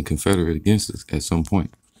kingdom they've been confederate against us at some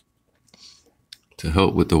point to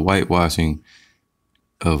help with the whitewashing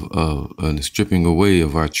of the stripping away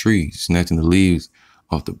of our trees, snatching the leaves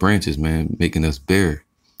off the branches, man, making us bare,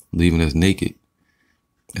 leaving us naked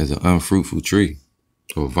as an unfruitful tree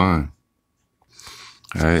or vine.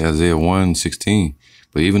 All right, Isaiah 1:16.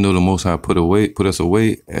 But even though the Most High put us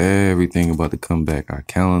away, everything about to come back. Our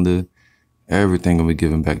calendar, everything will be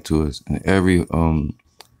given back to us. And every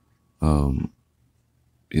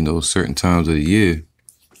certain times of the year,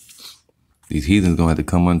 these heathens gonna have to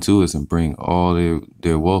come unto us and bring all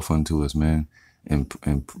their wealth unto us, man, and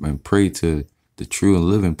pray to the true and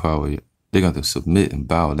living power. They're going to submit and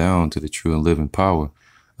bow down to the true and living power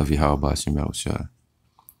of Yahweh Bashim Yahushua.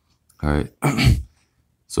 All right.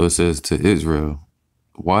 So it says to Israel,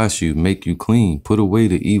 wash you, make you clean, put away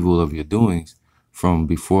the evil of your doings from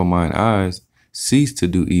before mine eyes, cease to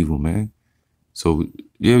do evil, man. So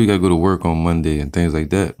yeah, we got to go to work on Monday and things like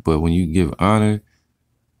that. But when you give honor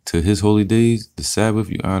to his holy days, the Sabbath,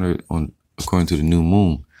 you honor it according to the new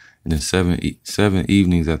moon. And then seven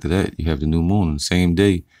evenings after that, you have the new moon. On the same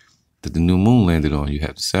day that the new moon landed on, you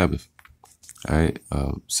have the Sabbath. All right,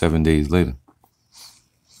 7 days later.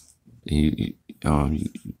 You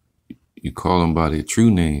call them by their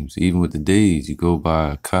true names. Even with the days, you go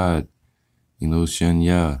by Akkad, Shen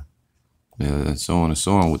Yah, and so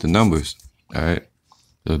on with the numbers. All right,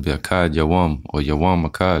 it would be Akkad Yawam, or Yawam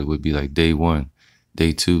Akkad would be like day 1,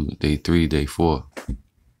 day 2, day 3, day 4.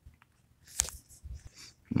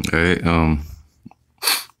 All right,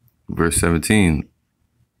 verse 17.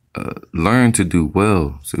 Learn to do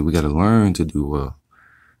well. So we got to learn to do well.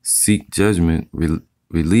 Seek judgment,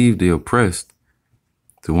 relieve the oppressed.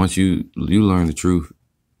 So once you learn the truth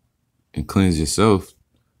and cleanse yourself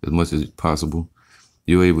as much as possible,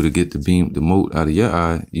 you're able to get the mote out of your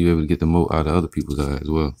eye. You're able to get the mote out of other people's eye as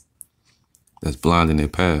well. That's blinding their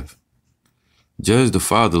path. Judge the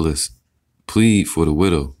fatherless, plead for the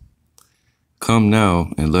widow. Come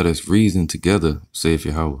now and let us reason together, saith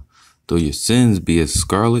Yahweh. Though your sins be as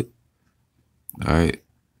scarlet, all right,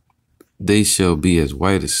 they shall be as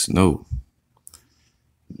white as snow.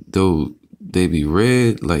 Though they be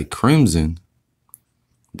red like crimson,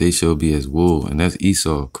 they shall be as wool. And that's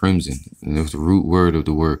Esau, crimson. And that's the root word of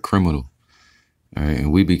the word criminal. All right,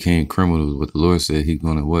 and we became criminals. But the Lord said he's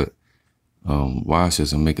going to what? Wash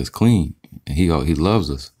us and make us clean. And he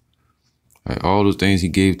loves us. All right, all those things he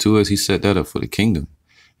gave to us, he set that up for the kingdom.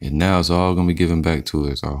 And now it's all going to be given back to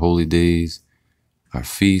us. Our holy days, our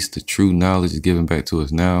feasts, the true knowledge is given back to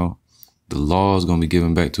us now. The law is going to be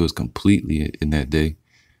given back to us completely in that day.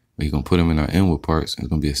 He's going to put them in our inward parts. And it's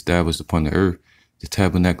going to be established upon the earth. The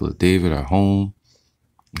tabernacle of David, our home.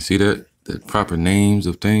 You see that? The proper names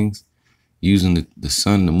of things. Using the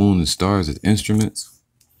sun, the moon, and stars as instruments.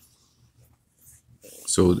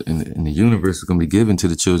 So in the universe is going to be given to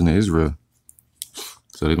the children of Israel.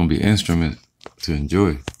 So they're going to be instruments to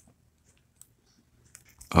enjoy.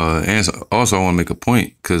 And also I want to make a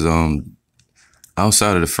point because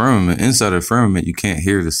outside of the firmament, inside of the firmament, you can't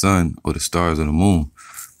hear the sun or the stars or the moon.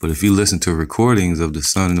 But if you listen to recordings of the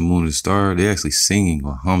sun and the moon and the star, they're actually singing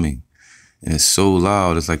or humming. And it's so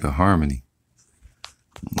loud, it's like a harmony.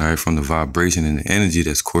 All right, from the vibration and the energy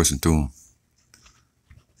that's coursing through them.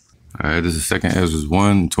 All right, this is 2nd Ezra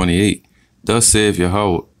 1:28. Thus saith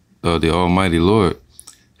Yahweh, the Almighty Lord,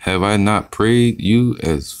 have I not prayed you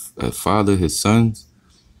as a father his sons,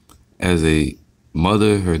 as a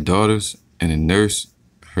mother her daughters, and a nurse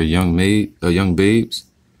her young babes,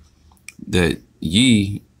 that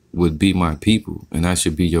ye would be my people, and I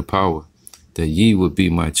should be your power, that ye would be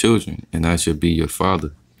my children, and I should be your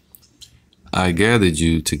father. I gathered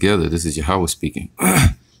you together, this is Yahweh speaking,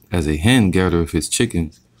 as a hen gathereth his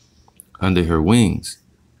chickens under her wings.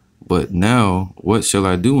 But now what shall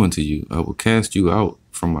I do unto you? I will cast you out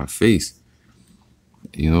from my face.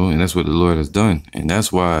 And that's what the Lord has done. And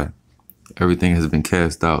that's why everything has been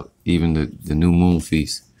cast out, even the new moon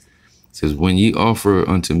feast. It says, when ye offer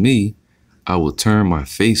unto me, I will turn my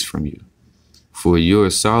face from you. For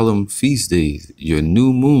your solemn feast days, your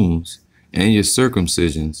new moons, and your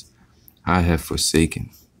circumcisions, I have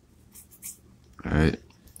forsaken. All right.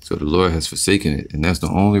 So the Lord has forsaken it. And that's the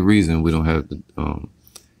only reason we don't have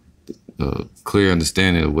the clear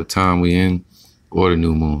understanding of what time we in or the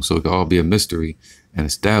new moon. So it can all be a mystery and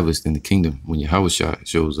established in the kingdom when Yahweh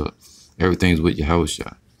shows up. Everything's with Yahweh.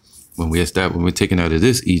 When we're taken out of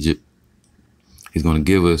this Egypt, he's going to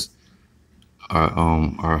give us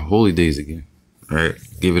our holy days again. All right.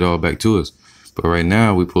 Give it all back to us. But right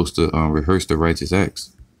now we're supposed to rehearse the righteous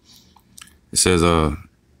acts. It says,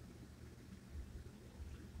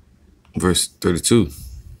 verse 32,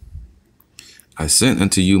 I sent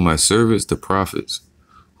unto you my servants, the prophets,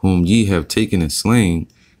 whom ye have taken and slain,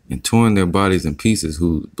 and torn their bodies in pieces,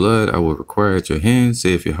 whose blood I will require at your hands,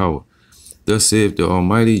 saith Yahweh. Thus saith the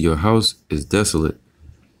Almighty, your house is desolate.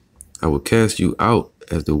 I will cast you out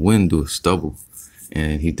as the wind doeth stubble.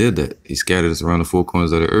 And he did that. He scattered us around the four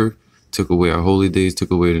corners of the earth, took away our holy days,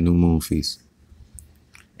 took away the new moon feast.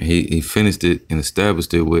 And he finished it and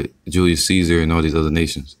established it with Julius Caesar and all these other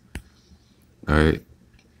nations. All right.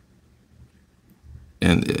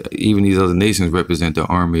 And even these other nations represent the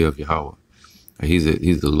army of Yahweh. He's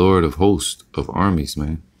the Lord of hosts of armies,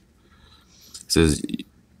 man. It says,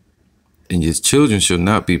 and his children shall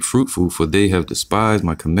not be fruitful, for they have despised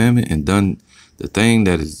my commandment and done the thing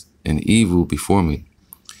that is an evil before me.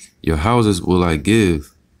 Your houses will I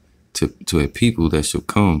give to a people that shall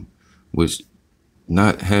come, which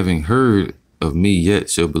not having heard of me yet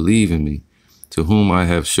shall believe in me, to whom I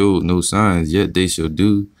have showed no signs, yet they shall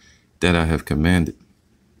do that I have commanded.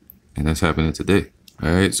 And that's happening today.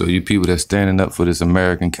 All right. So you people that's standing up for this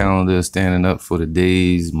American calendar, standing up for the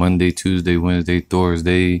days, Monday, Tuesday, Wednesday,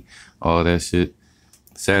 Thursday, all that shit,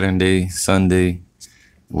 Saturday, Sunday,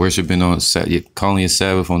 worshiping on calling your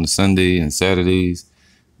Sabbath on the Sunday and Saturdays,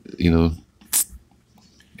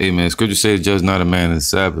 Hey man, scripture says judge not a man in the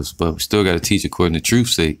Sabbath, but we still got to teach according to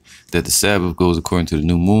truth's sake that the Sabbath goes according to the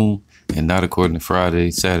new moon and not according to Friday,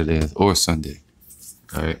 Saturday, or Sunday.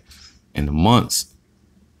 All right. And the months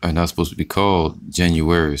are not supposed to be called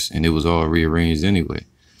Januaries, and it was all rearranged anyway.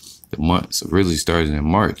 The months originally started in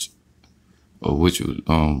March, which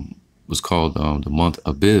was called the month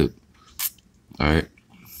Abib. All right.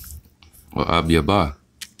 Or Abiyabah.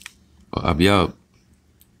 Or Abiyab.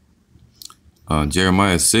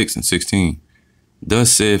 Jeremiah 6:16.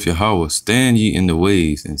 Thus saith Yahweh, stand ye in the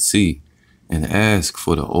ways and see, and ask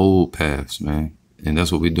for the old paths, man. And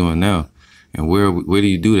that's what we're doing now. And where do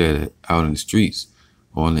you do that at? Out in the streets,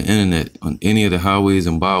 or on the internet, on any of the highways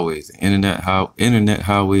and byways, internet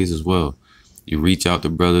highways as well. You reach out to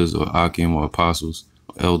brothers or Akim or apostles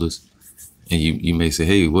or elders, and you may say,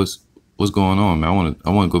 hey, what's going on, man? I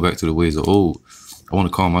want to go back to the ways of old. I want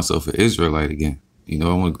to call myself an Israelite again.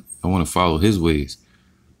 I want to follow his ways.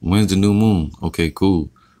 When's the new moon? Okay,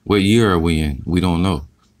 cool. What year are we in? We don't know.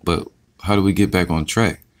 But how do we get back on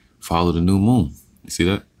track? Follow the new moon. You see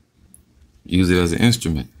that? Use it as an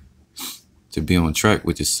instrument to be on track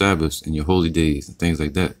with your Sabbaths and your holy days and things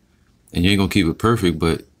like that. And you ain't going to keep it perfect,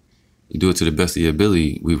 but you do it to the best of your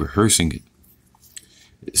ability. We're rehearsing it.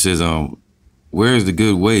 It says, where is the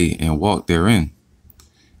good way, and walk therein?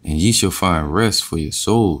 And ye shall find rest for your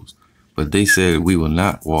souls. But they said we will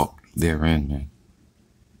not walk therein, man.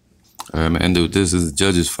 All right, man. And this is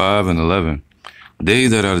Judges 5:11. They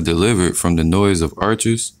that are delivered from the noise of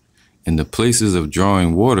archers in the places of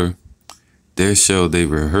drawing water, there shall they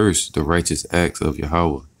rehearse the righteous acts of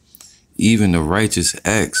Yahweh, even the righteous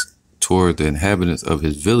acts toward the inhabitants of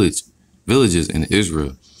his villages in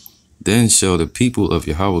Israel. Then shall the people of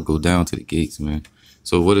Yahweh go down to the gates, man.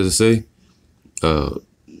 So what does it say?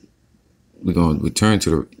 We're going to return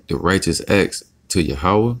to the righteous acts to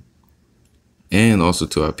Yahweh and also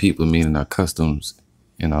to our people, meaning our customs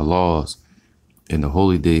and our laws and the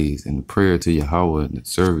holy days and the prayer to Yahweh and the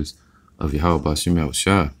service of Yahweh B'Shem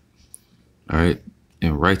Yahushua. All right,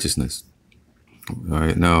 in righteousness. All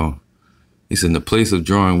right, now it's in the place of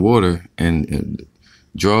drawing water, and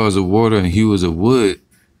drawers of water and hewers of wood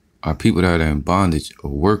are people that are in bondage, or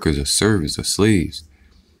workers, or servants, or slaves.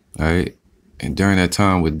 All right, and during that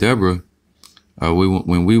time with Deborah,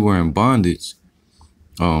 when we were in bondage,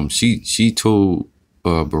 she told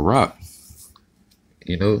Barak,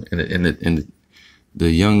 you know, and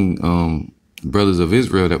the young brothers of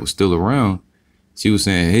Israel that were still around, she was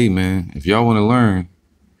saying, hey man, if y'all want to learn,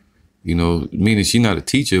 you know, meaning she's not a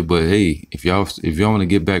teacher, but hey, if y'all want to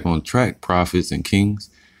get back on track, prophets and kings,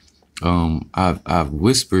 I've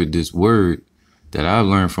whispered this word that I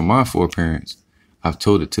learned from my foreparents. I've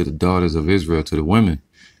told it to the daughters of Israel, to the women,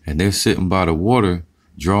 and they're sitting by the water,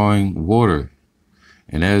 drawing water.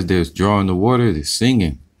 And as they're drawing the water, they're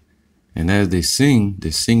singing. And as they sing,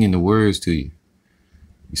 they're singing the words to you.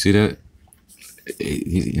 You see that?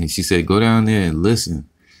 And she said, go down there and listen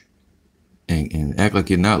and act like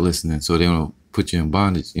you're not listening so they don't put you in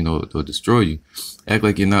bondage, you know, or destroy you. Act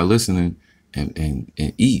like you're not listening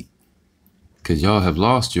and eat, because y'all have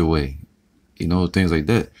lost your way, you know, things like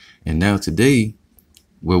that. And now today,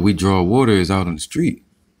 where we draw water is out on the street.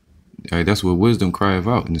 All right, that's where wisdom crieth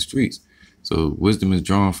out, in the streets. So wisdom is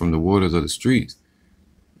drawn from the waters of the streets,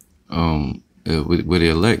 where the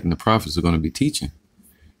elect and the prophets are going to be teaching.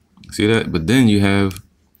 See that? But then you have,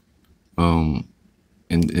 and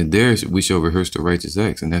there we shall rehearse the righteous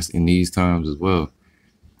acts, and that's in these times as well.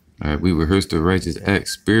 All right, we rehearse the righteous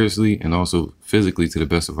acts spiritually and also physically to the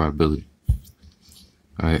best of our ability.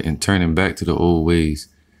 All right, and turning back to the old ways,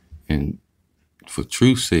 and for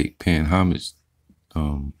truth's sake, paying homage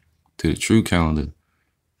to the true calendar,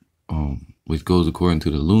 which goes according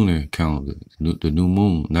to the lunar calendar, the new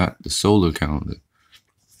moon, not the solar calendar.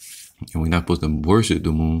 And we're not supposed to worship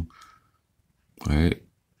the moon, right?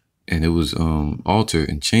 And it was altered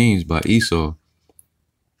and changed by Esau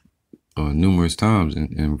numerous times,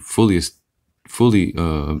 and fully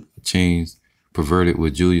changed, perverted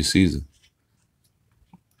with Julius Caesar,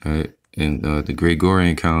 right? And the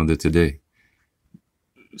Gregorian calendar today.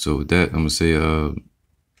 So with that, I'm gonna say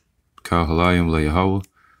Kal Halayim La Yahweh,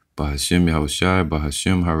 Bahashem Yahushai,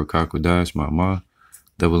 Bahashem Harakah Kodash Ma'amah.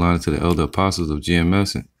 Double honor to the elder apostles of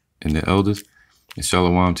GMS and the elders, and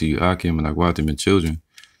shalom to you Akim and Agwatim and children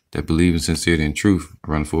that believe in sincerity and truth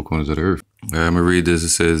around the four corners of the earth. All right, I'm gonna read this. It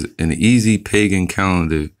says, an easy pagan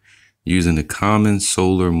calendar using the common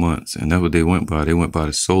solar months, and that's what they went by. They went by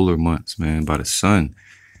the solar months, man, by the sun.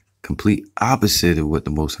 Complete opposite of what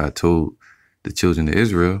the Most High told the children of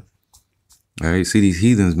Israel. All right, see, these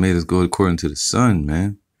heathens made us go according to the sun,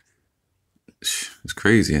 man. It's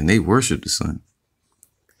crazy, and they worship the sun.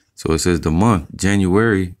 So it says the month,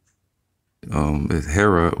 January, is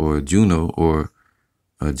Hera or Juno or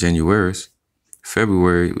Januaris.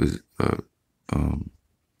 February was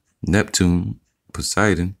Neptune,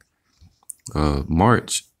 Poseidon.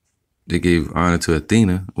 March, they gave honor to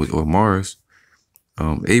Athena or Mars.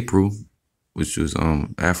 April, which was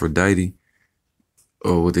Aphrodite,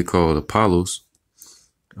 or what they call Apollos.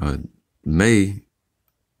 May,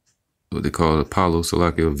 what they call Apollo, so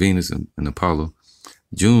like Venus and Apollo.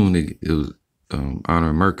 June, it was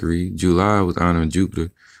honoring Mercury. July was honoring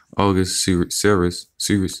Jupiter. August, Ceres.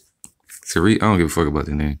 I don't give a fuck about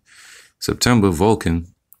the name. September,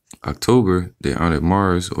 Vulcan. October, they honored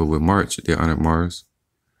Mars, or with March, they honored Mars.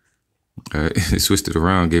 All right, they switched it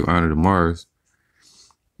around, gave honor to Mars.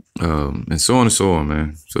 And so on and so on,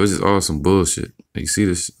 man. So it's just all some bullshit. You see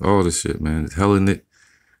this, all this shit, man. It's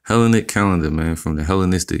Hellenic calendar, man, from the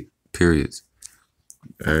Hellenistic periods.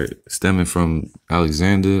 All right, stemming from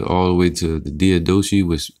Alexander all the way to the Diadochi,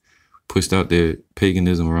 which pushed out their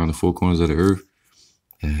paganism around the four corners of the earth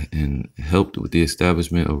and helped with the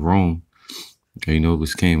establishment of Rome, you know,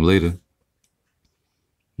 which came later,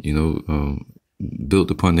 you know,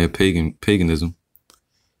 built upon their paganism.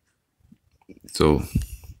 So,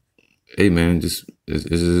 hey, man, this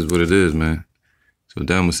is what it is, man. So,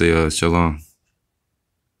 down, I'm going to say shalom.